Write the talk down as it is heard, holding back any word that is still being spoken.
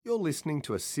You're listening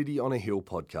to a City on a Hill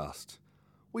podcast.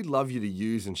 We'd love you to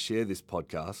use and share this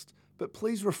podcast, but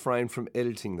please refrain from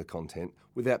editing the content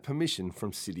without permission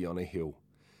from City on a Hill.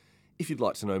 If you'd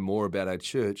like to know more about our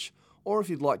church, or if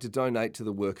you'd like to donate to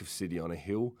the work of City on a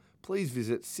Hill, please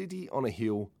visit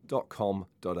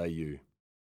cityonahill.com.au.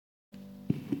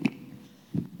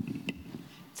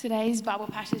 Today's Bible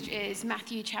passage is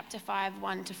Matthew chapter 5,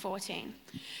 1 to 14.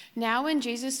 Now when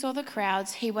Jesus saw the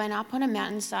crowds, he went up on a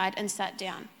mountainside and sat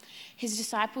down. His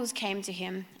disciples came to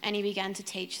him, and he began to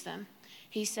teach them.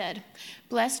 He said,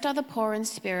 "Blessed are the poor in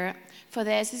spirit, for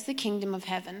theirs is the kingdom of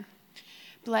heaven.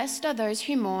 Blessed are those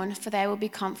who mourn, for they will be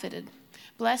comforted.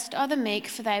 Blessed are the meek,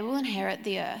 for they will inherit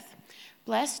the earth.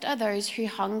 Blessed are those who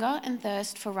hunger and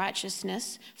thirst for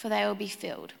righteousness, for they will be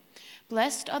filled.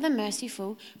 Blessed are the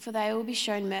merciful, for they will be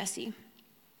shown mercy.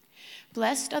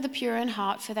 Blessed are the pure in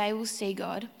heart, for they will see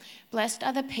God. Blessed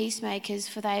are the peacemakers,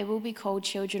 for they will be called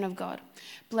children of God.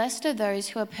 Blessed are those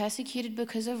who are persecuted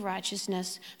because of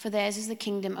righteousness, for theirs is the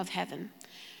kingdom of heaven.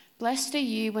 Blessed are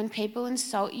you when people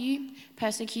insult you,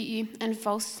 persecute you, and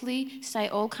falsely say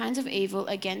all kinds of evil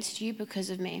against you because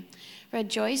of me.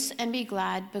 Rejoice and be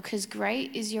glad, because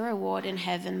great is your reward in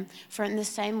heaven, for in the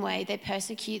same way they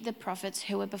persecute the prophets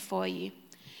who were before you.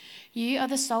 You are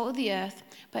the salt of the earth,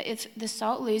 but if the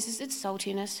salt loses its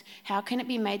saltiness, how can it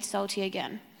be made salty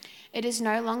again? It is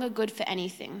no longer good for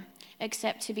anything,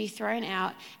 except to be thrown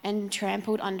out and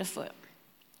trampled underfoot.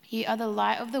 You are the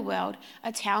light of the world.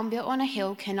 A town built on a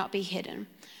hill cannot be hidden.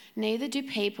 Neither do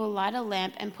people light a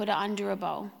lamp and put it under a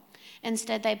bowl.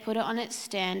 Instead, they put it on its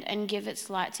stand and give its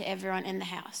light to everyone in the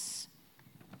house."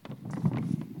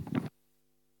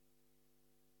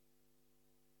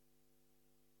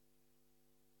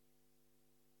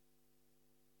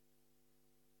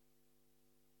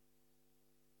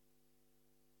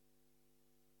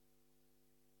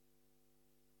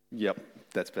 Yep,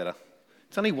 that's better.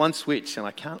 It's only one switch and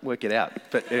I can't work it out,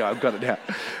 but anyway, I've got it now.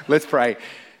 Let's pray.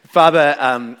 Father,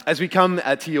 as we come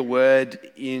to your word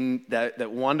in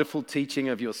that wonderful teaching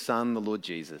of your Son, the Lord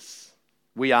Jesus,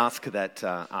 we ask that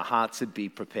our hearts would be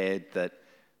prepared,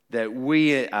 that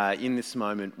we in this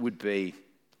moment would be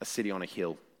a city on a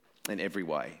hill in every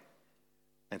way.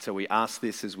 And so we ask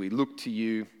this as we look to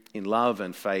you in love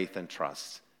and faith and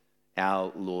trust,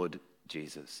 our Lord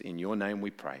Jesus. In your name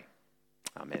we pray.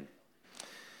 Amen.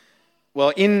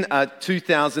 Well, in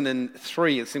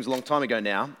 2003, it seems a long time ago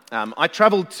now, I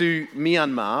travelled to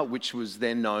Myanmar, which was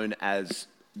then known as,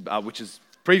 which is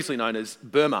previously known as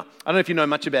Burma. I don't know if you know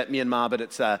much about Myanmar, but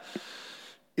it's a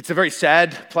very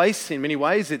sad place in many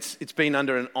ways. It's been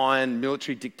under an iron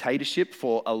military dictatorship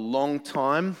for a long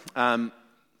time.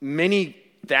 Many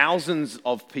thousands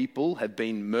of people have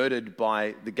been murdered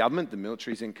by the government. The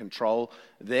military's in control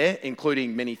there,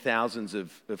 including many thousands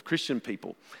of Christian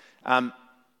people.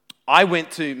 I went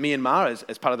to Myanmar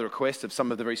as part of the request of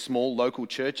some of the very small local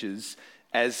churches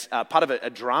as part of a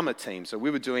drama team. So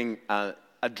we were doing a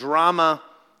drama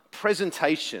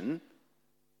presentation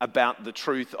about the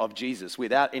truth of Jesus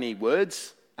without any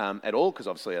words at all, because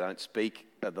obviously I don't speak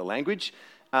the language.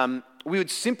 We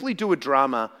would simply do a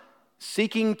drama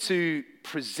seeking to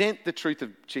present the truth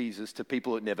of Jesus to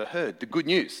people who had never heard, the good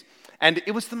news. And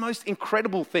it was the most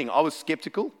incredible thing. I was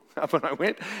skeptical when I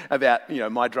went about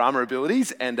my drama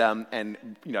abilities, and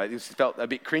it felt a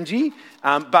bit cringy.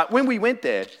 But when we went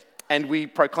there and we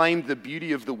proclaimed the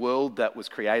beauty of the world that was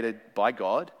created by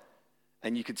God,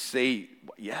 and you could see,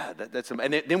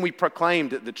 and then we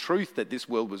proclaimed the truth that this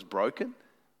world was broken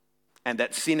and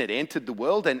that sin had entered the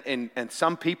world, and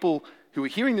some people who were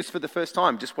hearing this for the first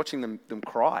time, just watching them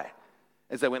cry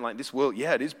as they went like, this world,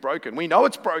 it is broken. We know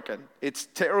it's broken. It's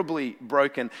terribly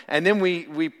broken. And then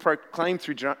we proclaimed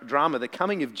through drama the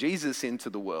coming of Jesus into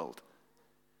the world.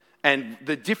 And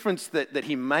the difference that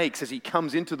he makes as he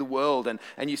comes into the world,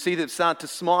 and you see them start to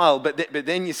smile, but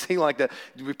then you see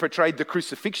we portrayed the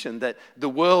crucifixion, that the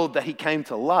world that he came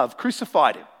to love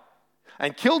crucified him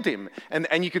and killed him.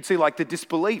 And you could see the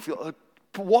disbelief.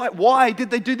 Why did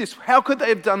they do this? How could they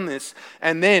have done this?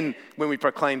 And then when we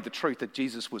proclaimed the truth that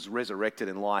Jesus was resurrected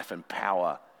in life and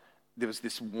power, there was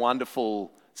this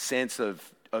wonderful sense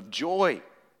of joy.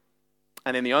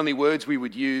 And then the only words we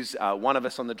would use, one of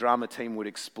us on the drama team would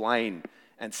explain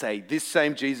and say, this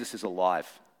same Jesus is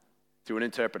alive, through an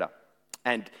interpreter.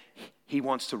 And he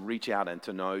wants to reach out and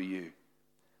to know you.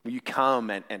 Will you come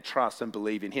and trust and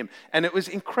believe in him? And it was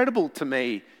incredible to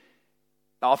me.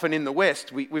 Often in the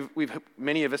West,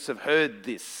 many of us have heard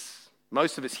this.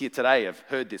 Most of us here today have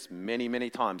heard this many,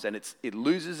 many times, and it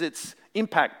loses its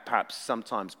impact perhaps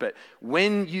sometimes. But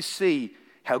when you see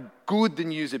how good the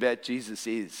news about Jesus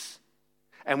is,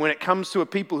 and when it comes to a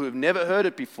people who have never heard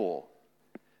it before,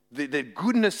 The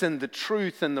goodness and the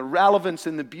truth and the relevance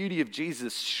and the beauty of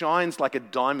Jesus shines like a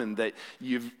diamond that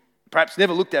you've perhaps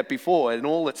never looked at before, in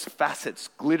all its facets,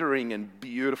 glittering and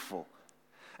beautiful.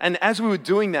 And as we were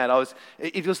doing that,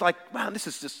 it was like, wow, this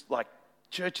is just like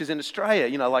churches in Australia,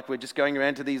 like we're just going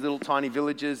around to these little tiny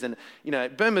villages, and,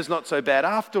 Burma's not so bad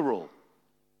after all.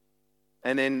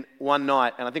 And then one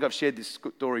night, and I think I've shared this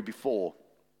story before,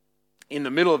 in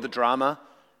the middle of the drama,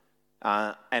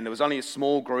 and there was only a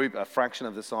small group, a fraction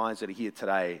of the size that are here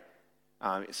today,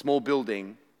 a small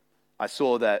building, I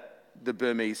saw that the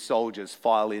Burmese soldiers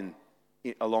file in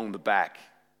along the back,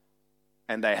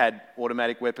 and they had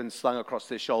automatic weapons slung across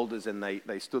their shoulders, and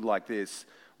they stood like this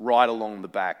right along the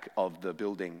back of the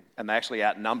building, and they actually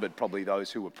outnumbered probably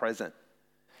those who were present.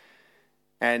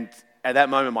 And at that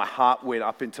moment, my heart went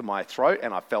up into my throat,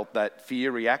 and I felt that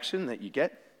fear reaction that you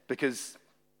get, because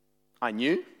I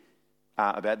knew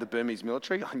about the Burmese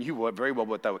military. I knew very well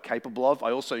what they were capable of.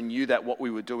 I also knew that what we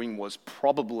were doing was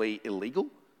probably illegal.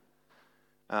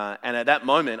 And at that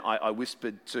moment, I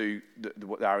whispered to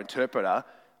our interpreter,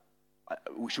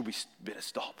 should we better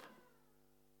stop?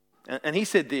 And he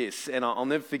said this, and I'll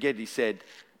never forget, he said,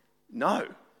 no,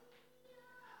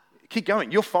 keep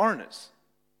going, you're foreigners.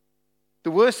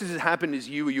 The worst that has happened is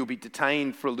you'll be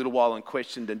detained for a little while and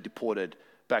questioned and deported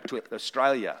back to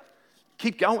Australia.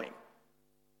 Keep going.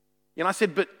 And I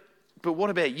said, but what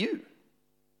about you?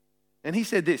 And he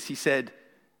said this, he said,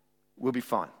 we'll be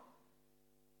fine.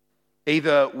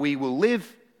 Either we will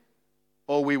live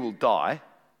or we will die.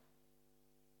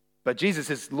 But Jesus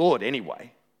is Lord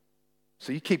anyway,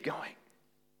 so you keep going.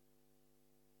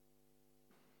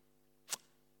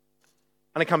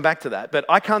 I'm going to come back to that, but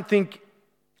I can't think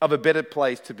of a better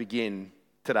place to begin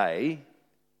today,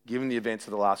 given the events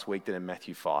of the last week, than in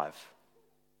Matthew 5.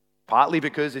 Partly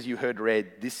because, as you heard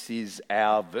read, this is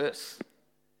our verse.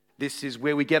 This is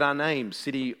where we get our name,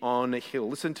 City on a Hill.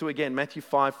 Listen to again, Matthew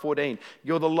 5:14.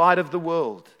 You're the light of the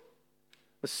world.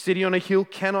 A city on a hill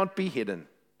cannot be hidden.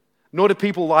 Nor do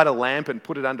people light a lamp and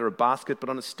put it under a basket, but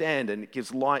on a stand, and it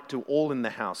gives light to all in the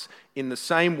house. In the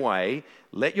same way,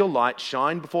 let your light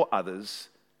shine before others,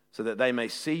 so that they may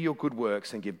see your good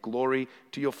works and give glory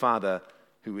to your Father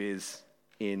who is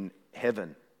in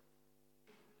heaven.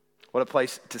 What a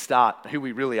place to start, who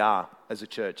we really are as a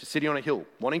church. A city on a hill,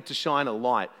 wanting to shine a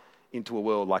light into a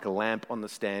world like a lamp on the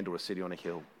stand or a city on a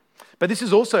hill. But this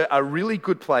is also a really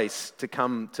good place to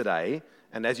come today.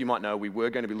 And as you might know, we were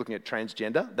going to be looking at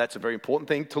transgender. That's a very important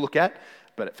thing to look at,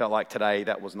 but it felt like today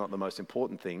that was not the most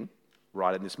important thing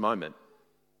right in this moment.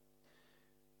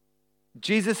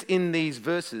 Jesus, in these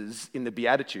verses, in the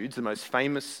Beatitudes, the most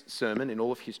famous sermon in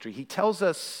all of history, he tells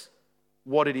us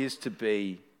what it is to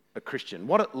be a Christian,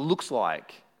 what it looks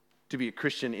like to be a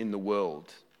Christian in the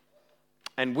world.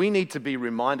 And we need to be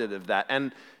reminded of that.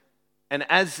 And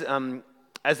as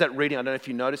that reading, I don't know if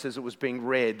you noticed as it was being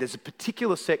read, there's a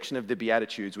particular section of the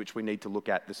Beatitudes which we need to look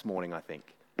at this morning, I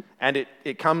think. And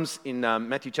it comes in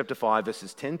Matthew chapter 5,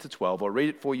 verses 10 to 12. I'll read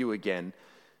it for you again.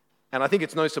 And I think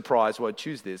it's no surprise why I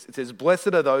choose this. It says,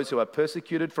 "Blessed are those who are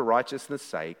persecuted for righteousness'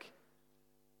 sake,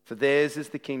 for theirs is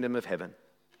the kingdom of heaven.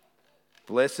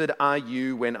 Blessed are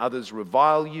you when others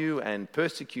revile you and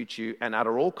persecute you and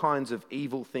utter all kinds of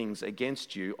evil things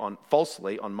against you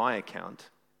falsely on my account.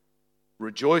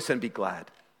 Rejoice and be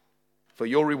glad, for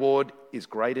your reward is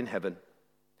great in heaven.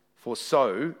 For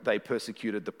so they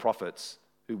persecuted the prophets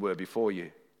who were before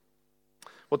you."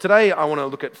 Well, today I want to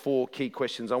look at 4 key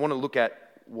questions. I want to look at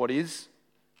what is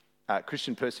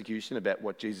Christian persecution, about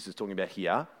what Jesus is talking about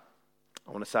here.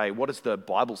 I want to say, what does the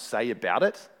Bible say about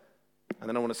it? And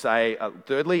then I want to say,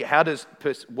 thirdly,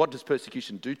 what does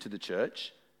persecution do to the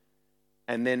church?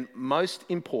 And then most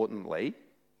importantly,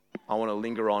 I want to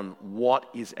linger on what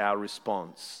is our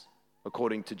response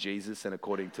according to Jesus and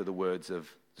according to the words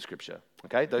of the Scripture.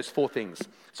 Okay, those 4 things.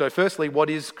 So firstly, what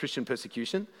is Christian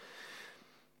persecution?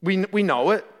 We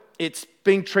know it. It's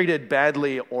being treated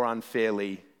badly or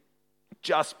unfairly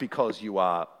just because you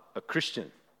are a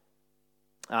Christian.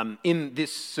 In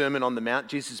this Sermon on the Mount,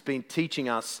 Jesus has been teaching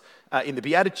us in the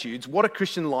Beatitudes what a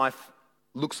Christian life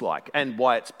looks like and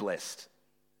why it's blessed.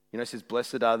 It says,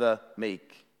 "Blessed are the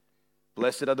meek.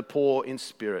 Blessed are the poor in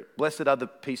spirit. Blessed are the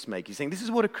peacemakers." He's saying this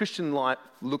is what a Christian life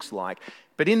looks like.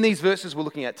 But in these verses we're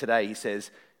looking at today, he says,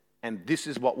 and this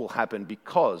is what will happen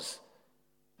because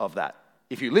of that.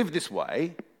 If you live this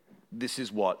way, this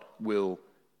is what will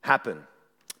happen.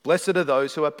 Blessed are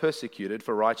those who are persecuted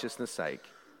for righteousness' sake,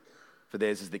 for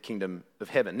theirs is the kingdom of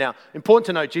heaven. Now, important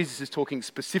to note, Jesus is talking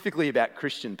specifically about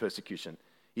Christian persecution.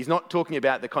 He's not talking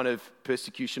about the kind of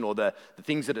persecution or the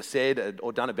things that are said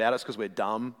or done about us because we're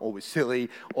dumb or we're silly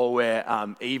or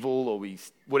we're evil or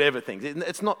whatever things.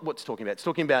 It's not what it's talking about. It's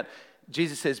talking about,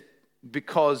 Jesus says,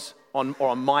 because on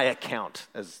my account,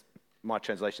 as my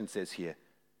translation says here,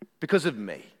 because of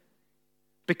me,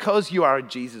 because you are a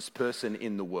Jesus person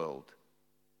in the world,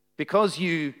 because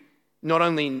you not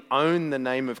only own the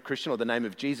name of Christian or the name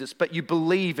of Jesus, but you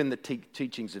believe in the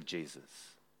teachings of Jesus.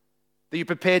 That you're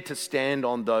prepared to stand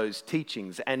on those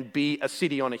teachings and be a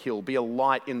city on a hill, be a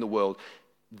light in the world.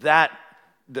 That,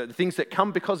 the things that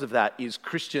come because of that is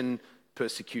Christian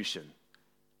persecution.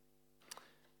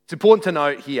 It's important to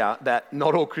note here that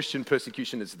not all Christian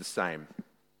persecution is the same.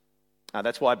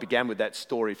 That's why I began with that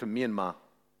story from Myanmar,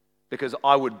 because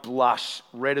I would blush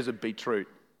red as a beetroot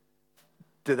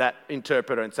to that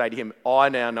interpreter and say to him, I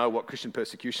now know what Christian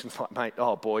persecution's like, mate.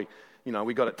 Oh boy,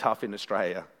 we got it tough in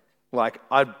Australia. Like,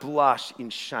 I'd blush in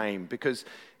shame because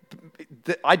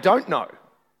I don't know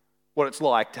what it's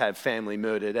like to have family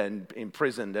murdered and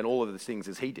imprisoned and all of those things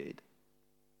as he did.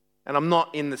 And I'm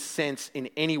not in the sense in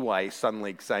any way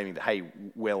suddenly saying that, hey,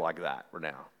 we're like that right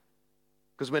now.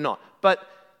 Because we're not. But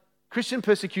Christian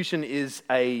persecution is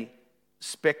a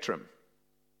spectrum.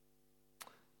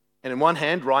 And in one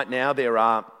hand, right now, there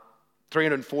are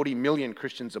 340 million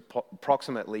Christians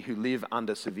approximately who live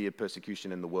under severe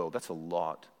persecution in the world. That's a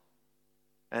lot.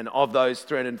 And of those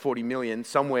 340 million,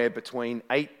 somewhere between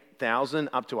 8,000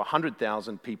 up to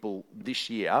 100,000 people this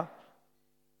year,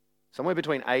 somewhere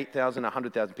between 8,000 and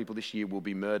 100,000 people this year will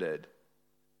be murdered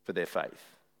for their faith.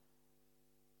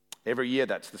 Every year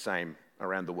that's the same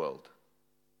around the world.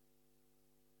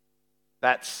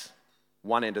 That's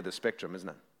one end of the spectrum, isn't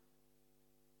it?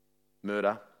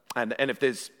 Murder. And if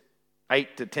there's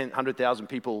 8 to 10, 100,000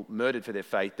 people murdered for their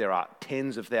faith, there are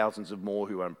tens of thousands of more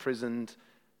who are imprisoned,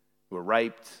 who are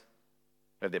raped,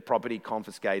 who have their property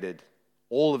confiscated,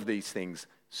 all of these things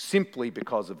simply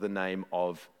because of the name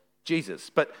of Jesus.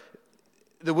 But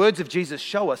the words of Jesus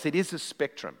show us it is a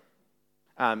spectrum.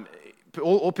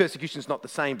 All persecution is not the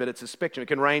same, but it's a spectrum. It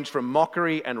can range from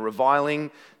mockery and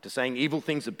reviling to saying evil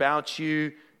things about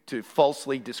you to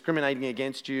falsely discriminating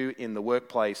against you in the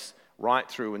workplace, right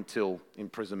through until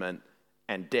imprisonment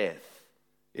and death.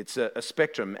 It's a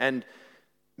spectrum. And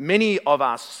many of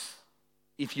us,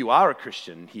 if you are a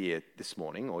Christian here this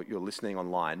morning or you're listening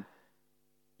online,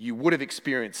 you would have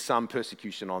experienced some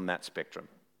persecution on that spectrum.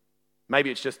 Maybe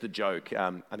it's just a joke.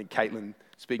 I think Caitlin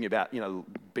speaking about,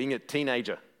 being a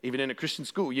teenager, even in a Christian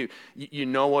school, you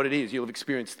know what it is. You'll have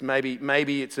experienced,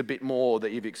 maybe it's a bit more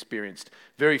that you've experienced.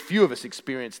 Very few of us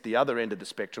experienced the other end of the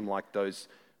spectrum like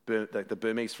the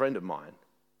Burmese friend of mine.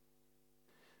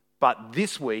 But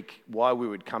this week, why we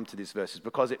would come to this verse is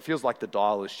because it feels like the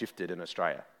dial has shifted in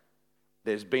Australia.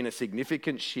 There's been a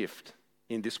significant shift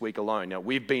in this week alone. Now,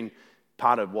 we've been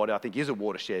part of what I think is a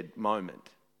watershed moment.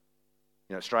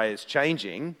 Australia is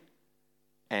changing,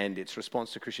 and its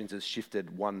response to Christians has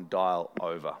shifted one dial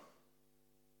over.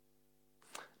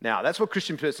 Now, that's what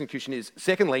Christian persecution is.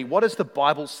 Secondly, what does the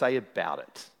Bible say about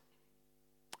it?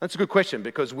 That's a good question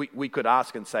because we could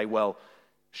ask and say, well,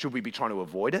 should we be trying to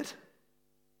avoid it?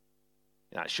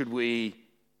 Should we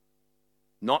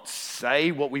not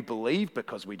say what we believe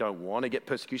because we don't want to get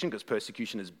persecution, because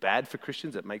persecution is bad for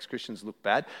Christians, it makes Christians look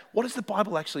bad? What does the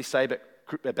Bible actually say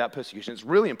about persecution? It's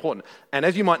really important. And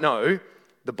as you might know,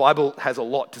 the Bible has a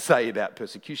lot to say about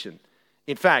persecution.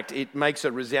 In fact, it makes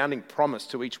a resounding promise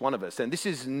to each one of us. And this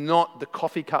is not the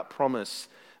coffee cup promise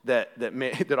that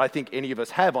I think any of us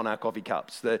have on our coffee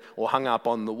cups or hung up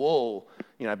on the wall.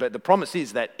 But the promise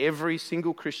is that every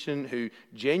single Christian who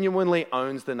genuinely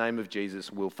owns the name of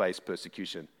Jesus will face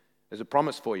persecution. There's a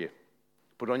promise for you.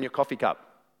 Put it on your coffee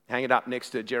cup. Hang it up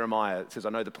next to Jeremiah. It says, I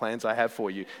know the plans I have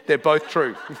for you. They're both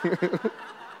true.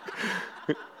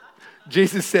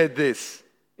 Jesus said this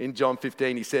in John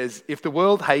 15. He says, if the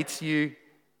world hates you,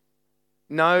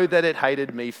 know that it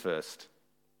hated me first,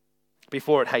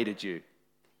 before it hated you.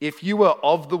 If you were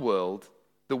of the world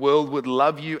would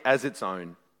love you as its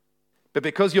own. But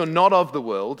because you're not of the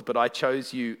world, but I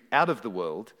chose you out of the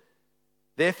world,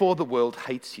 therefore the world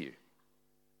hates you.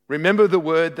 Remember the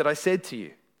word that I said to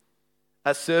you.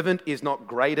 A servant is not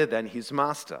greater than his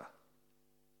master.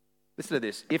 Listen to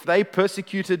this. If they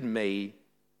persecuted me,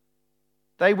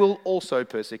 they will also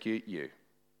persecute you.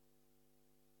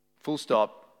 Full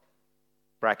stop,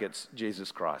 brackets,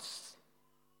 Jesus Christ.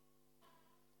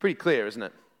 Pretty clear, isn't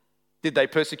it? Did they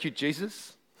persecute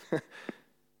Jesus?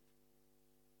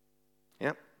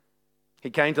 Yeah. He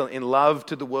came in love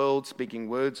to the world, speaking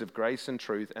words of grace and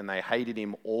truth, and they hated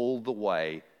him all the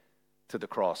way to the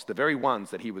cross, the very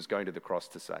ones that he was going to the cross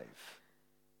to save.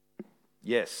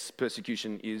 Yes,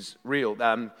 persecution is real.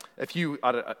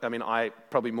 I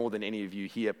probably more than any of you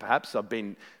here, perhaps, I've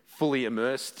been fully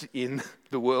immersed in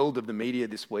the world of the media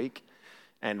this week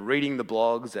and reading the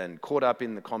blogs and caught up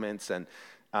in the comments. And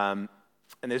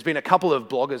there's been a couple of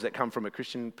bloggers that come from a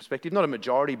Christian perspective, not a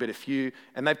majority, but a few,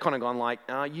 and they've kind of gone like,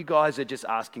 you guys are just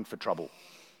asking for trouble.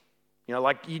 You know,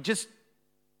 like you just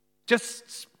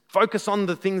focus on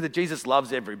the thing that Jesus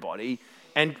loves everybody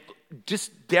and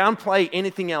just downplay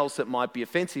anything else that might be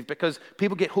offensive, because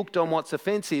people get hooked on what's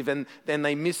offensive and then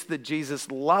they miss that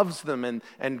Jesus loves them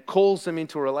and calls them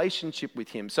into a relationship with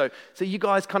him. So you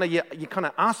guys you kind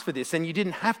of asked for this, and you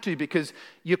didn't have to, because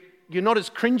you're not as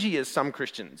cringy as some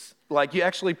Christians. Like, you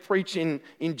actually preach in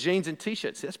jeans and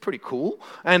t-shirts. That's pretty cool.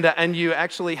 And you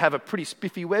actually have a pretty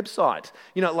spiffy website.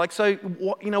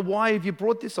 Why have you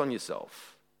brought this on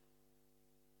yourself?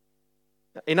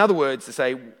 In other words, to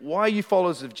say, why are you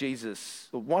followers of Jesus?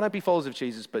 Or why not be followers of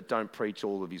Jesus but don't preach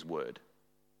all of his word?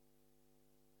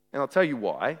 And I'll tell you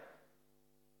why.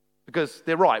 Because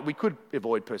they're right, we could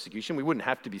avoid persecution. We wouldn't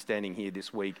have to be standing here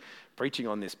this week preaching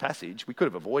on this passage. We could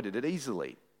have avoided it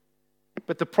easily.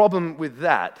 But the problem with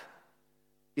that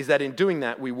is that in doing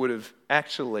that, we would have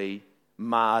actually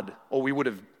marred, or we would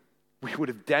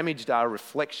have damaged our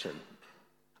reflection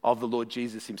of the Lord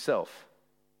Jesus himself.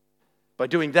 By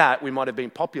doing that, we might have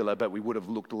been popular, but we would have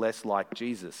looked less like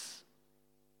Jesus.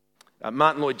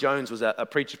 Martin Lloyd-Jones was a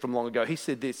preacher from long ago. He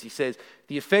said this, he says,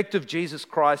 the effect of Jesus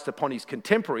Christ upon his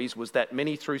contemporaries was that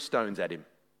many threw stones at him.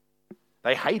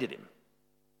 They hated him.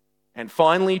 And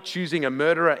finally, choosing a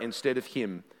murderer instead of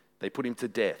him, they put him to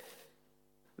death.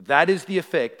 That is the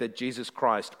effect that Jesus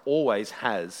Christ always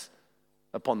has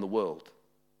upon the world.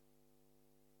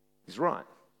 He's right.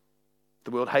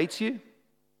 The world hates you.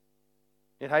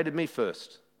 It hated me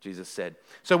first, Jesus said.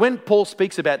 So when Paul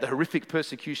speaks about the horrific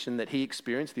persecution that he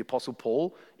experienced, the Apostle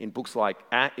Paul, in books like,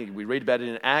 we read about it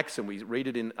in Acts and we read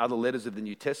it in other letters of the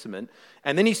New Testament,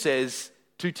 and then he says,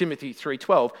 2 Timothy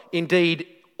 3:12, indeed,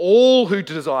 all who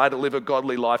desire to live a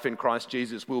godly life in Christ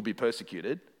Jesus will be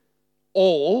persecuted.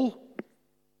 All,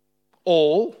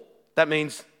 that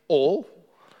means all.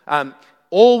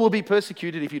 All will be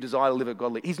persecuted if you desire to live a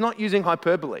godly. He's not using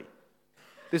hyperbole.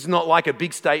 This is not like a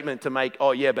big statement to make,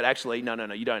 oh yeah, but actually, no,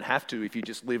 you don't have to if you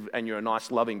just live and you're a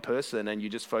nice, loving person and you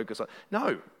just focus on...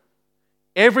 No.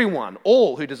 Everyone,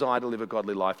 all who desire to live a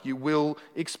godly life, you will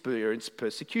experience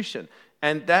persecution.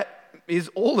 And that is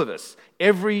all of us.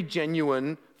 Every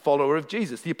genuine follower of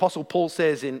Jesus. The Apostle Paul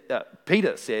says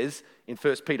Peter says in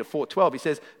 1 Peter 4:12, he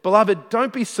says, beloved,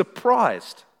 don't be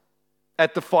surprised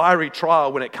at the fiery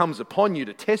trial when it comes upon you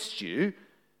to test you,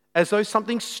 as though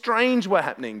something strange were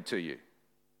happening to you.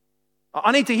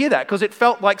 I need to hear that, because it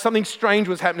felt like something strange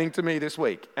was happening to me this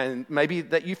week, and maybe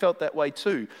that you felt that way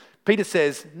too. Peter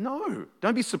says, no,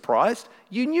 don't be surprised.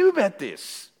 You knew about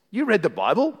this. You read the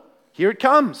Bible. Here it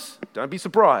comes. Don't be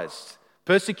surprised.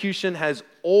 Persecution has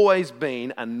always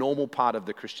been a normal part of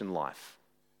the Christian life.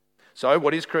 So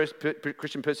what is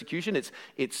Christian persecution?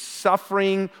 It's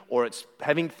suffering, or it's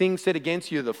having things said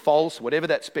against you, the false, whatever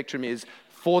that spectrum is,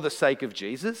 for the sake of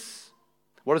Jesus.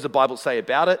 What does the Bible say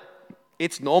about it?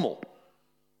 It's normal.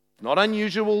 Not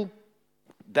unusual.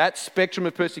 That spectrum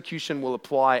of persecution will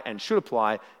apply and should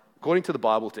apply, according to the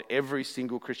Bible, to every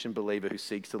single Christian believer who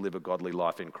seeks to live a godly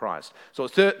life in Christ. So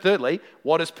thirdly,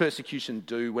 what does persecution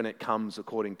do when it comes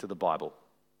according to the Bible?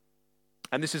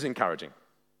 And this is encouraging.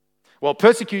 Well,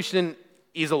 persecution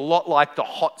is a lot like the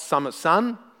hot summer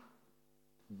sun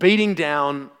beating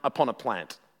down upon a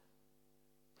plant.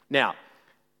 Now,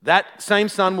 that same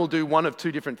sun will do one of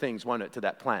two different things, won't it, to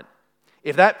that plant?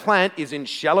 If that plant is in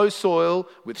shallow soil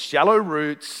with shallow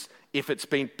roots, if it's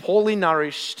been poorly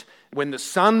nourished, when the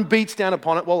sun beats down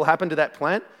upon it, what will happen to that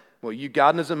plant? Well, you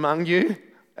gardeners among you,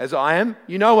 as I am,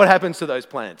 you know what happens to those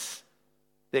plants.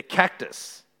 They're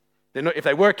cactus. They're not, if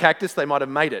they were cactus, they might have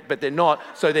made it, but they're not,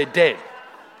 so they're dead.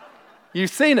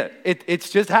 You've seen it. It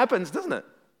just happens, doesn't it?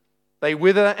 They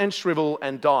wither and shrivel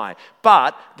and die.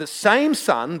 But the same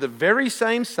sun, the very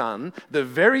same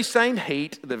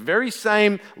heat, the very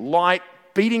same light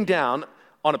beating down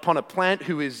upon a plant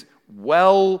who is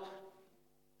well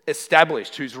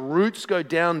established, whose roots go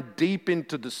down deep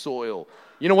into the soil.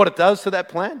 You know what it does to that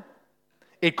plant?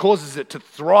 It causes it to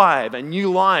thrive, a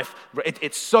new life.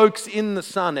 It soaks in the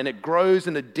sun and it grows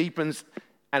and it deepens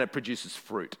and it produces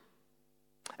fruit.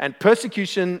 And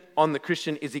persecution on the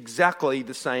Christian is exactly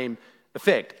the same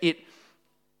effect.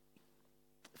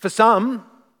 For some,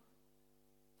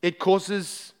 it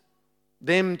causes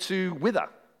them to wither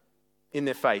in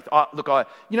their faith.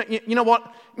 You know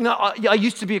what? I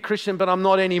used to be a Christian, but I'm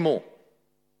not anymore.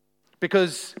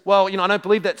 Because, well, I don't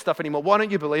believe that stuff anymore. Why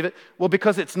don't you believe it? Well,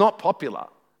 because it's not popular.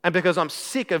 And because I'm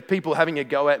sick of people having a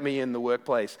go at me in the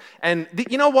workplace. And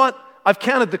you know what? I've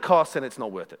counted the cost and it's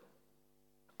not worth it.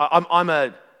 I'm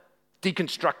a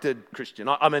deconstructed Christian.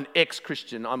 I'm an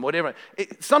ex-Christian. I'm whatever.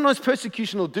 Sometimes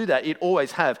persecution will do that. It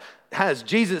always has.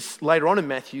 Jesus, later on in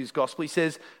Matthew's gospel, he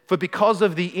says, "For because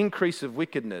of the increase of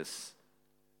wickedness,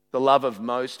 the love of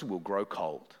most will grow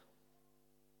cold."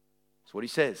 That's what he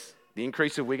says. The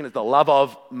increase of wickedness, the love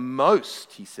of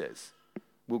most, he says,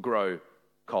 will grow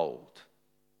cold.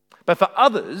 But for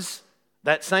others,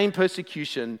 that same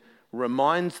persecution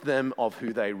reminds them of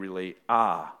who they really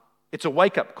are. It's a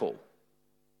wake-up call.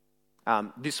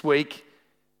 This week,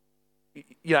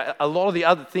 a lot of the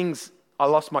other things, I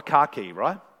lost my car key,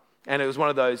 right? And it was one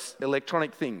of those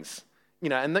electronic things.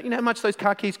 And you know how much those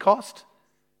car keys cost?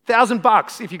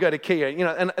 $1,000 if you go to Kia.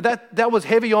 And that was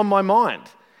heavy on my mind.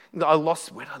 Where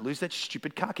did I lose that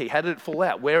stupid car key? How did it fall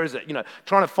out? Where is it?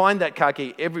 Trying to find that car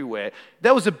key everywhere.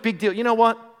 That was a big deal. You know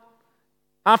what?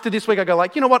 After this week, I go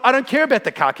like, you know what? I don't care about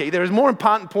the car key. There is more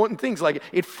important things. Like,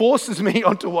 it forces me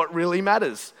onto what really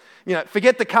matters.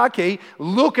 Forget the car key.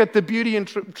 Look at the beauty and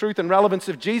truth and relevance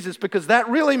of Jesus, because that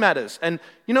really matters. And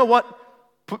you know what?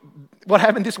 What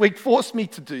happened this week forced me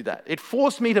to do that. It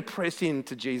forced me to press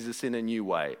into Jesus in a new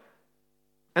way.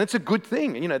 And it's a good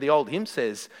thing. The old hymn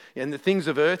says, "And the things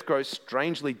of earth grow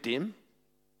strangely dim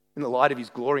in the light of his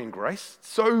glory and grace."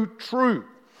 So true.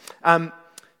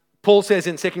 Paul says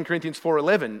in 2 Corinthians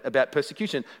 4:11 about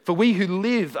persecution, "For we who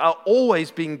live are always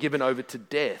being given over to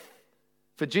death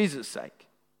for Jesus' sake,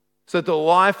 so that the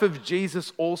life of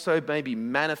Jesus also may be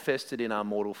manifested in our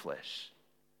mortal flesh."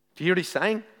 Do you hear what he's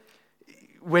saying?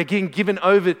 We're getting given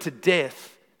over to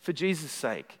death for Jesus'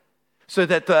 sake, so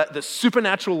that the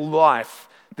supernatural life,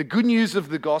 the good news of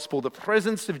the gospel, the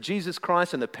presence of Jesus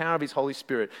Christ and the power of his Holy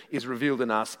Spirit is revealed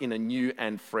in us in a new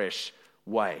and fresh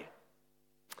way.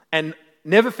 And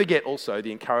never forget also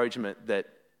the encouragement that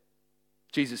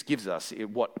Jesus gives us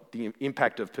in what the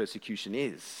impact of persecution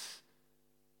is.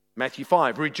 Matthew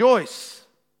 5, "Rejoice,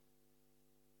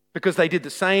 because they did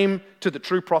the same to the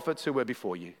true prophets who were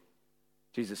before you,"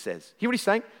 Jesus says. Hear what he's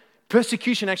saying?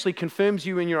 Persecution actually confirms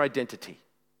you in your identity.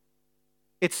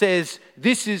 It says,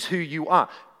 this is who you are.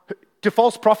 Do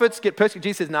false prophets get persecuted?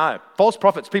 Jesus says, no. False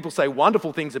prophets, people say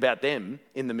wonderful things about them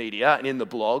in the media and in the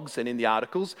blogs and in the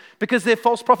articles because they're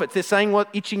false prophets. They're saying what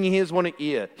itching ears want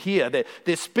to hear.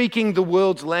 They're speaking the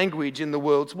world's language in the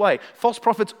world's way. False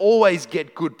prophets always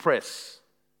get good press.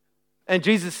 And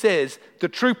Jesus says, the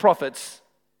true prophets,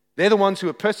 they're the ones who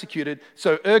are persecuted.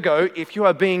 So ergo, if you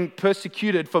are being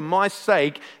persecuted for my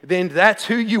sake, then that's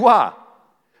who you are.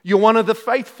 You're one of the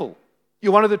faithful.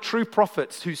 You're one of the true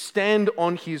prophets who stand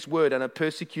on his word and are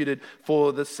persecuted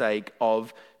for the sake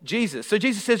of Jesus. So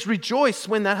Jesus says, rejoice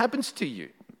when that happens to you.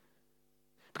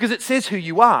 Because it says who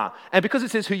you are. And because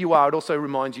it says who you are, it also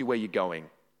reminds you where you're going. I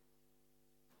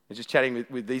was just chatting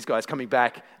with these guys coming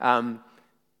back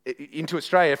into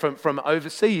Australia from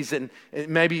overseas. And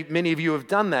maybe many of you have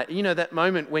done that. You know that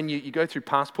moment when you go through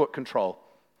passport control.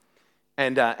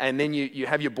 And then you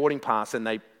have your boarding pass and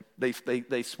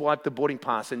they swipe the boarding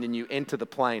pass and then you enter the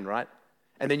plane, right?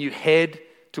 And then you head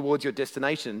towards your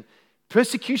destination.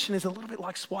 Persecution is a little bit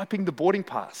like swiping the boarding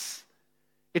pass.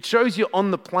 It shows you're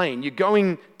on the plane. You're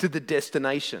going to the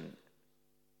destination.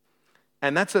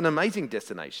 And that's an amazing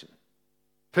destination.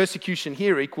 Persecution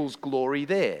here equals glory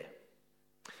there.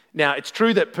 Now, it's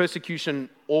true that persecution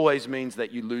always means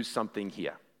that you lose something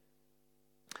here.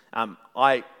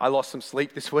 I lost some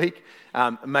sleep this week.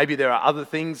 Maybe there are other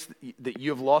things that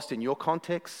you've lost in your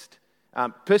context.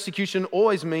 Persecution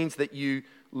always means that you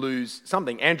lose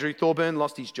something. Andrew Thorburn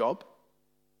lost his job.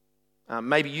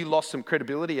 Maybe you lost some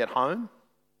credibility at home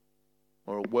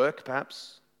or at work,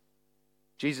 perhaps.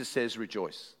 Jesus says,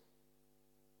 rejoice.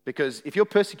 Because if you're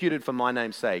persecuted for my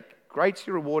name's sake, great's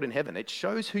your reward in heaven. It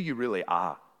shows who you really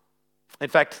are. In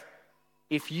fact,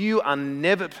 if you are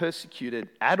never persecuted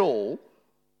at all,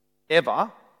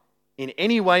 ever, in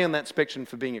any way on that spectrum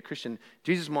for being a Christian,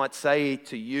 Jesus might say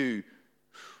to you,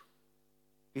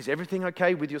 is everything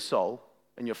okay with your soul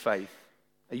and your faith?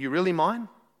 Are you really mine?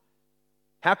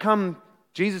 How come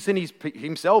Jesus and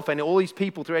himself and all these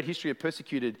people throughout history are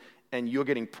persecuted and you're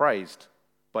getting praised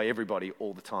by everybody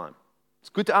all the time? It's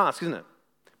good to ask, isn't it?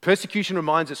 Persecution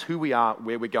reminds us who we are,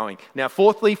 where we're going. Now,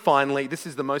 fourthly, finally, this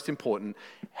is the most important.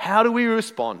 How do we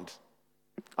respond?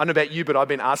 I don't know about you, but I've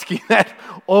been asking that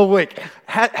all week.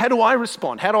 How do I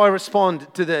respond? How do I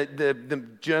respond to the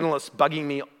journalists bugging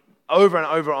me over and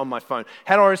over on my phone?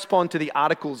 How do I respond to the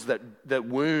articles that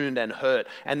wound and hurt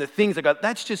and the things I go,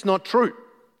 that's just not true?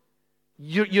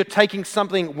 You're taking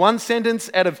something, one sentence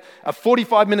out of a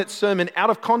 45-minute sermon out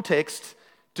of context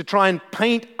to try and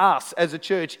paint us as a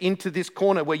church into this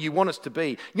corner where you want us to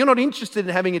be. You're not interested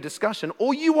in having a discussion.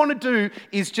 All you want to do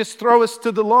is just throw us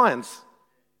to the lions.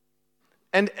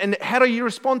 And how do you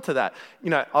respond to that?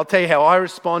 I'll tell you how I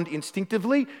respond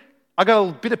instinctively. I got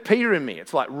a bit of Peter in me.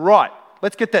 It's like, right,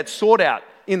 let's get that sword out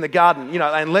in the garden,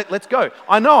 and let's go.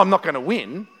 I know I'm not going to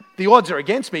win. The odds are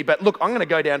against me, but look, I'm going to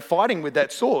go down fighting with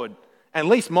that sword. At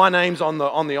least my name's on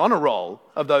the honor roll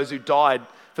of those who died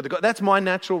for the God. That's my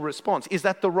natural response. Is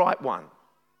that the right one?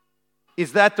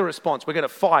 Is that the response? We're going to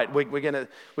fight. We're going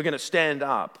to stand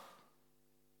up.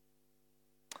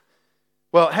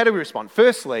 Well, how do we respond?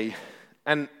 Firstly,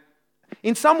 and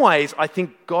in some ways, I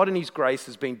think God in His grace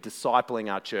has been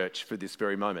discipling our church for this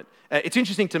very moment. It's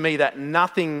interesting to me that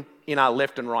nothing in our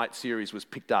Left and Right series was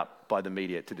picked up by the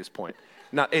media to this point.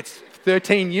 No, it's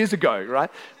 13 years ago, right?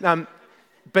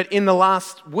 But in the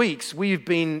last weeks, we've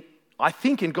been, I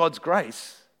think in God's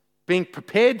grace, being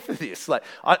prepared for this.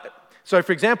 So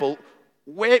for example,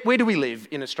 where do we live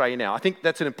in Australia now? I think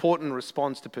that's an important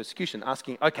response to persecution,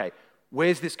 asking, okay,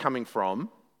 where's this coming from?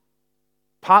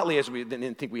 Partly as we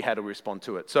didn't think we had to respond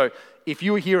to it. So if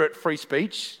you were here at Free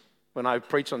Speech, when I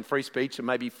preached on free speech, and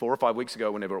maybe 4 or 5 weeks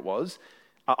ago, whenever it was,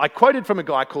 I quoted from a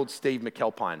guy called Steve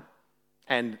McAlpine.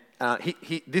 And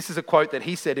this is a quote that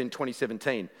he said in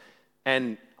 2017.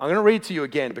 And I'm going to read it to you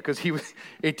again because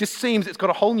it just seems it's got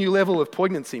a whole new level of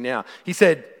poignancy now. He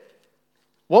said,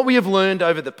 what we have learned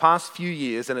over the past few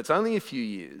years, and it's only a few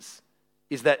years,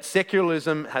 is that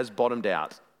secularism has bottomed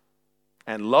out.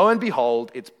 And lo and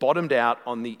behold, it's bottomed out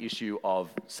on the issue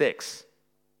of sex.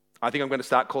 I think I'm going to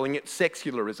start calling it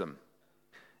sexularism.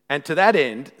 And to that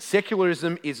end,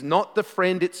 secularism is not the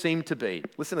friend it seemed to be.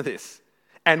 Listen to this.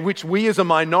 And which we as a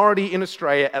minority in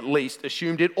Australia at least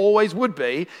assumed it always would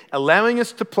be, allowing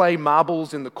us to play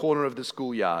marbles in the corner of the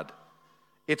schoolyard.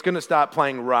 It's going to start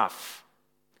playing rough,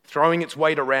 throwing its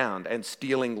weight around and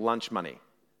stealing lunch money.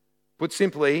 Put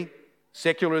simply,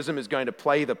 secularism is going to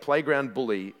play the playground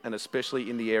bully, and especially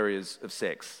in the areas of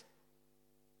sex.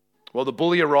 Well, the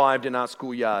bully arrived in our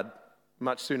schoolyard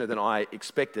much sooner than I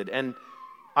expected. And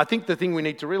I think the thing we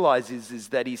need to realize is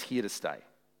that he's here to stay.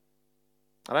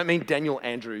 I don't mean Daniel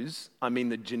Andrews, I mean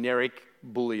the generic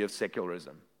bully of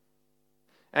secularism.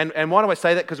 And why do I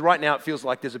say that? Because right now it feels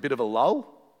like there's a bit of a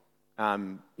lull.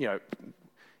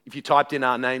 If you typed in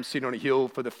our name, City on a Hill,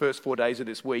 for the first 4 days of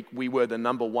this week, we were the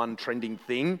number one trending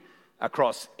thing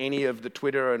across any of the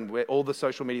Twitter and all the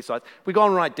social media sites. We're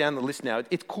going right down the list now.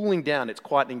 It's cooling down, it's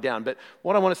quietening down. But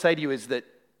what I want to say to you is that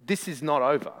this is not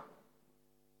over.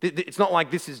 It's not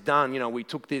like this is done. We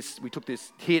took this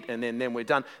hit and then we're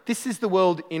done. This is the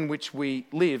world in which we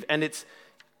live, and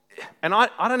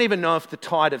I don't even know if the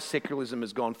tide of secularism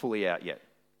has gone fully out yet.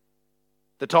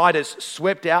 The tide has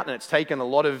swept out, and it's taken a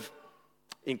lot of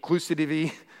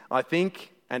inclusivity, I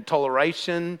think, and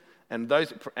toleration, and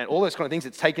all those kind of things.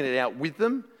 It's taken it out with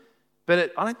them,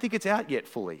 but I don't think it's out yet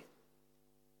fully.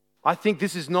 I think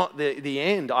this is not the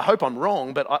end. I hope I'm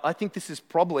wrong, but I think this is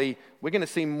probably, we're going to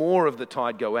see more of the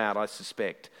tide go out, I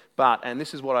suspect. And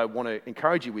this is what I want to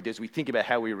encourage you with as we think about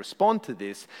how we respond to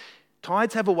this.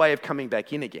 Tides have a way of coming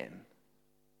back in again.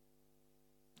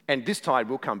 And this tide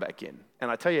will come back in. And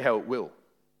I tell you how it will.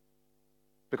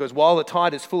 Because while the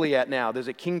tide is fully out now, there's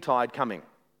a king tide coming.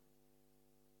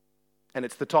 And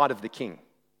it's the tide of the king.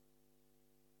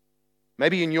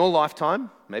 Maybe in your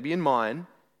lifetime, maybe in mine,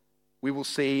 we will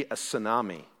see a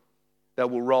tsunami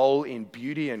that will roll in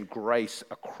beauty and grace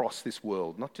across this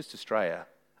world, not just Australia,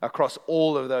 across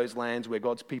all of those lands where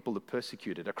God's people are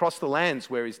persecuted, across the lands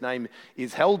where His name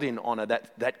is held in honor.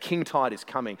 That king tide is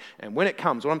coming. And when it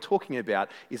comes, what I'm talking about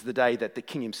is the day that the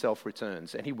king himself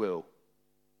returns, and he will.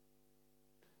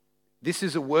 This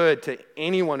is a word to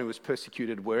anyone who is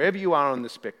persecuted, wherever you are on the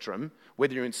spectrum,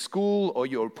 whether you're in school or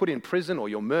you're put in prison or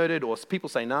you're murdered or people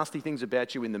say nasty things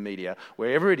about you in the media,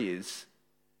 wherever it is,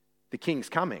 the king's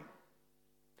coming.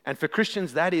 And for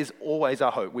Christians, that is always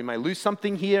our hope. We may lose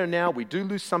something here and now, we do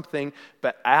lose something,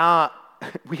 but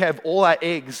we have all our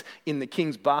eggs in the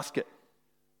king's basket.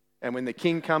 And when the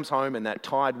king comes home and that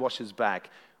tide washes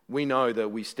back, we know that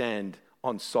we stand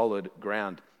on solid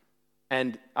ground.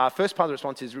 And our first part of the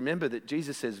response is, remember that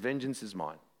Jesus says, vengeance is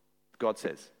mine. God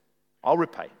says, I'll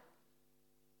repay,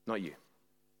 not you.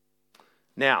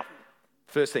 Now,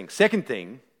 first thing. Second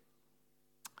thing,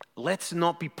 let's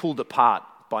not be pulled apart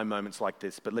by moments like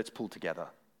this, but let's pull together.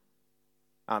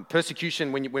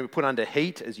 Persecution, when we're put under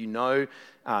heat, as you know,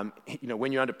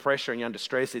 when you're under pressure and you're under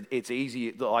stress, it's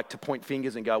easy to point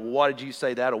fingers and go, well, why did you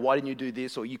say that? Or why didn't you do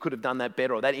this? Or you could have done that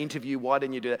better. Or that interview, why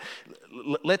didn't you do that?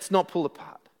 Let's not pull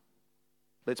apart.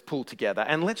 Let's pull together.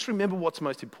 And let's remember what's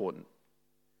most important.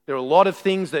 There are a lot of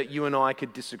things that you and I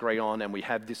could disagree on, and we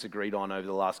have disagreed on over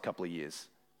the last couple of years.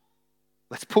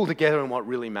 Let's pull together on what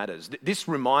really matters. This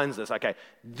reminds us, okay,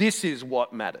 this is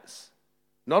what matters.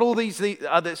 Not all these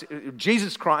others.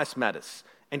 Jesus Christ matters.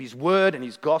 And his word and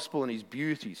his gospel and his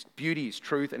beauty, his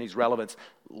truth and his relevance.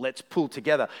 Let's pull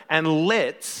together. And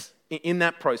let's, in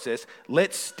that process,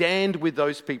 let's stand with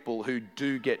those people who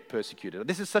do get persecuted.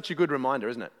 This is such a good reminder,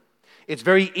 isn't it? It's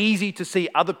very easy to see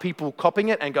other people copying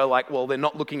it and go like, well, they're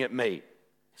not looking at me.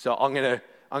 So I'm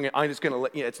just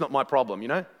going to, it's not my problem, you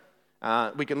know?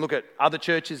 We can look at other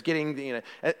churches getting,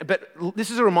 but this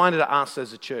is a reminder to us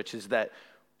as a church is that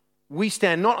we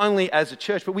stand not only as a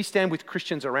church, but we stand with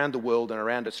Christians around the world and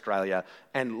around Australia,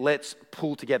 and let's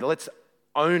pull together. Let's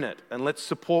own it, and let's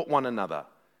support one another.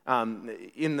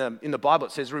 In the Bible,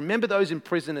 it says, remember those in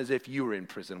prison as if you were in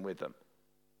prison with them.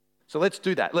 So let's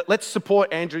do that. Let's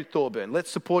support Andrew Thorburn.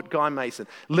 Let's support Guy Mason.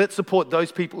 Let's support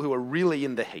those people who are really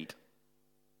in the heat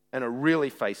and are really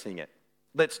facing it.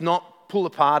 Let's not pull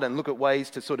apart and look at ways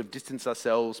to sort of distance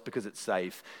ourselves because it's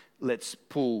safe. Let's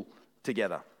pull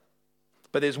together.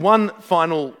 But there's one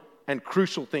final and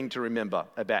crucial thing to remember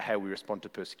about how we respond to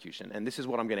persecution. And this is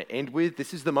what I'm going to end with.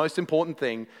 This is the most important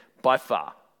thing by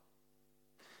far.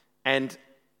 And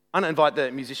I'm going to invite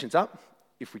the musicians up,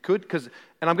 if we could,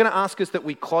 and I'm going to ask us that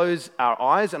we close our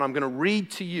eyes, and I'm going to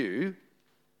read to you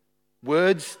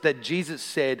words that Jesus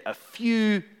said a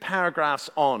few paragraphs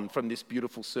on from this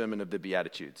beautiful sermon of the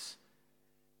Beatitudes.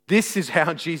 This is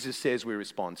how Jesus says we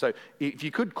respond. So if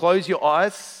you could close your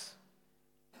eyes,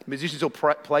 musicians will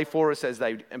play for us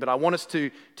but I want us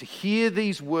to hear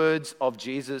these words of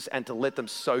Jesus and to let them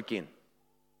soak in.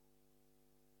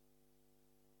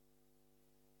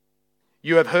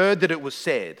 You have heard that it was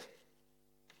said,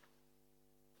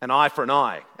 an eye for an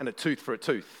eye and a tooth for a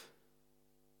tooth.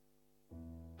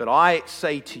 But I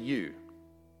say to you,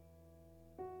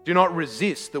 do not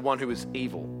resist the one who is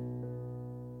evil.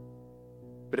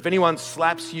 But if anyone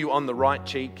slaps you on the right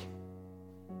cheek,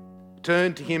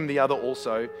 turn to him the other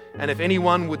also. And if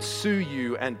anyone would sue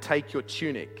you and take your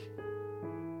tunic,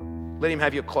 let him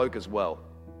have your cloak as well.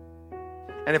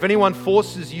 And if anyone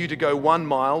forces you to go 1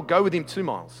 mile, go with him 2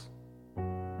 miles.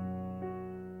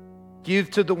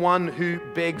 Give to the one who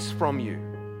begs from you,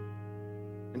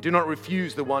 and do not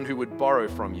refuse the one who would borrow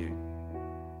from you.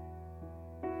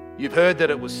 You've heard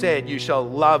that it was said, you shall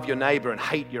love your neighbor and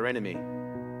hate your enemy.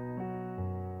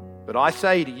 But I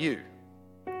say to you,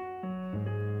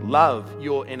 love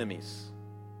your enemies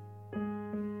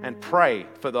and pray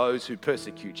for those who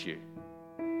persecute you,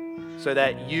 so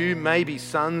that you may be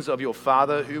sons of your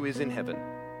Father who is in heaven.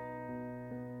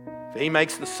 For he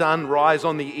makes the sun rise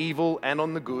on the evil and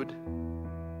on the good,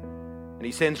 and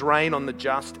he sends rain on the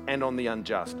just and on the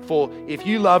unjust. For if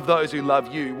you love those who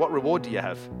love you, what reward do you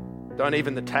have? Don't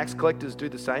even the tax collectors do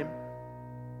the same?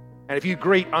 And if you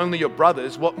greet only your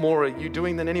brothers, what more are you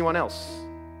doing than anyone else?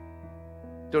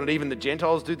 Don't even the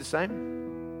Gentiles do the same?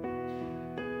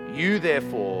 You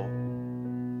therefore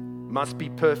must be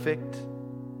perfect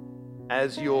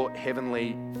as your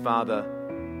heavenly Father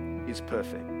is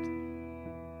perfect.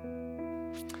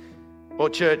 Well,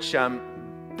 church,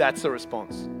 that's the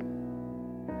response.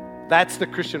 That's the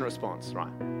Christian response,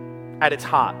 right? At its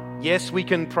heart. Yes, we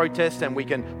can protest and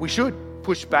we should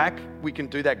push back. We can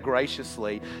do that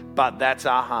graciously, but that's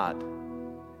our heart,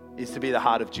 is to be the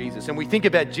heart of Jesus. And we think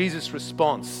about Jesus'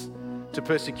 response to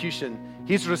persecution.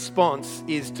 His response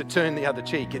is to turn the other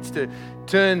cheek. It's to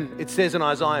turn, it says in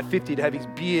Isaiah 50, to have his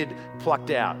beard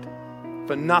plucked out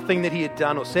for nothing that he had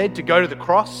done or said, to go to the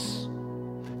cross,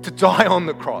 to die on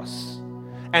the cross,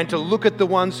 and to look at the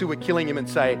ones who were killing him and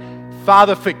say,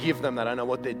 Father, forgive them, they don't know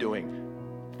what they're doing.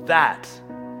 That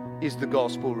is the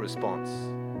gospel response.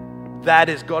 That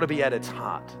has got to be at its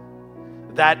heart.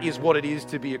 That is what it is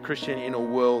to be a Christian in a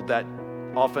world that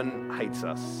often hates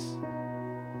us.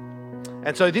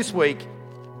 And so this week,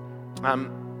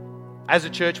 as a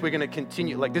church, we're going to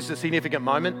continue. This is a significant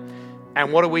moment.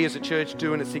 And what do we as a church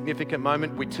do in a significant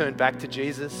moment? We turn back to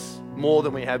Jesus more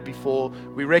than we have before.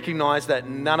 We recognize that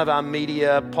none of our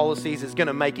media policies is going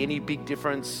to make any big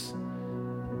difference.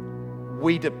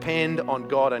 We depend on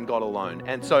God and God alone.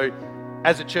 And so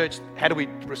as a church, how do we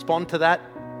respond to that?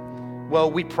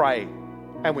 Well, we pray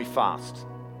and we fast.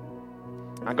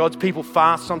 And God's people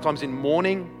fast sometimes in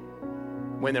mourning,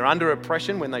 when they're under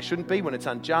oppression, when they shouldn't be, when it's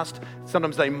unjust.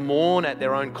 Sometimes they mourn at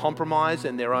their own compromise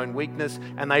and their own weakness.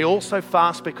 And they also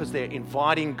fast because they're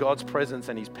inviting God's presence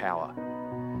and his power.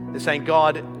 They're saying,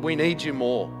 God, we need you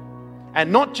more.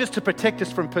 And not just to protect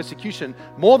us from persecution,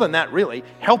 more than that really,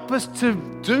 help us to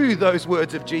do those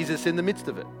words of Jesus in the midst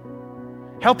of it.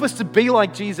 Help us to be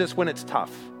like Jesus when it's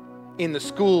tough. In the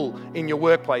school, in your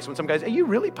workplace, when someone goes, are you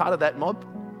really part of that mob?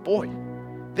 Boy,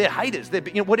 they're haters. They're,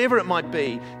 whatever it might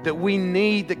be, that we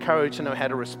need the courage to know how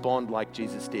to respond like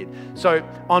Jesus did. So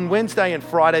on Wednesday and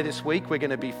Friday this week, we're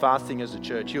going to be fasting as a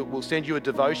church. We'll send you a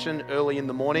devotion early in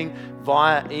the morning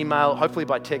via email, hopefully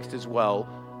by text as well.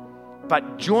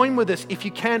 But join with us if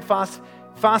you can fast.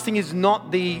 Fasting is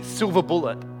not the silver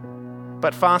bullet,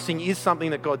 but fasting is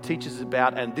something that God teaches us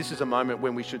about, and this is a moment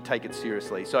when we should take it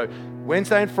seriously. So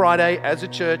Wednesday and Friday as a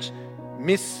church,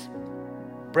 miss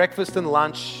breakfast and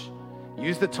lunch.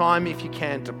 Use the time, if you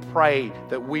can, to pray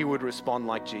that we would respond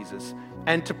like Jesus,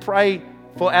 and to pray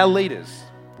for our leaders,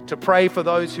 to pray for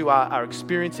those who are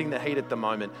experiencing the heat at the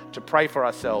moment, to pray for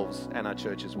ourselves and our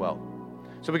church as well.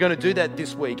 So we're going to do that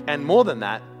this week, and more than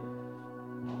that,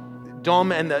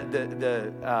 Dom and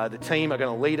the team are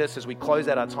going to lead us as we close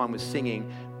out our time with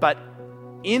singing. But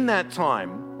in that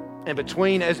time, and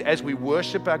between as we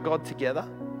worship our God together,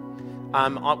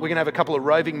 we're going to have a couple of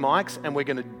roving mics, and we're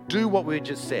going to do what we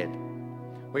just said.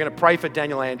 We're going to pray for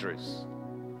Daniel Andrews.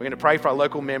 We're going to pray for our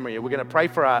local memory. We're going to pray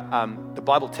for our, the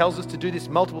Bible tells us to do this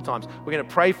multiple times. We're going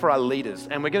to pray for our leaders.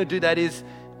 And we're going to do that is,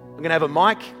 we're going to have a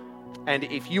mic. And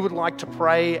if you would like to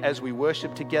pray as we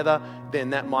worship together,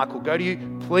 then that mic will go to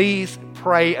you. Please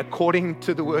pray according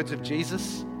to the words of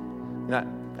Jesus.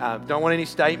 Don't want any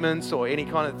statements or any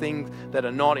kind of things that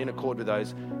are not in accord with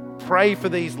those. Pray for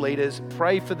these leaders.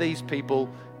 Pray for these people.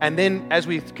 And then as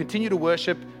we continue to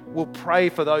worship, we'll pray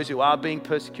for those who are being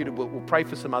persecuted. We'll pray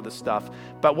for some other stuff.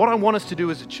 But what I want us to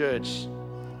do as a church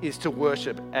is to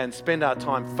worship and spend our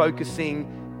time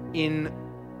focusing in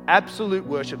absolute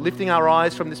worship, lifting our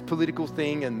eyes from this political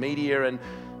thing and media and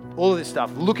all of this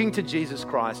stuff, looking to Jesus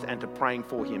Christ and to praying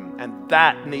for him. And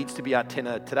that needs to be our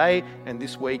tenor today and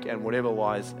this week and whatever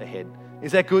lies ahead.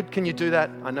 Is that good? Can you do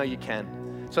that? I know you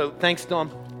can. So thanks,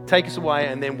 Dom. Take us away,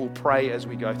 and then we'll pray as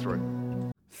we go through.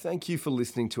 Thank you for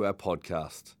listening to our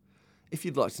podcast. If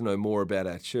you'd like to know more about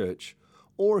our church,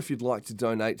 or if you'd like to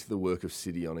donate to the work of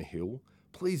City on a Hill,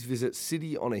 please visit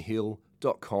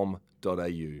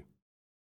cityonahill.com.au.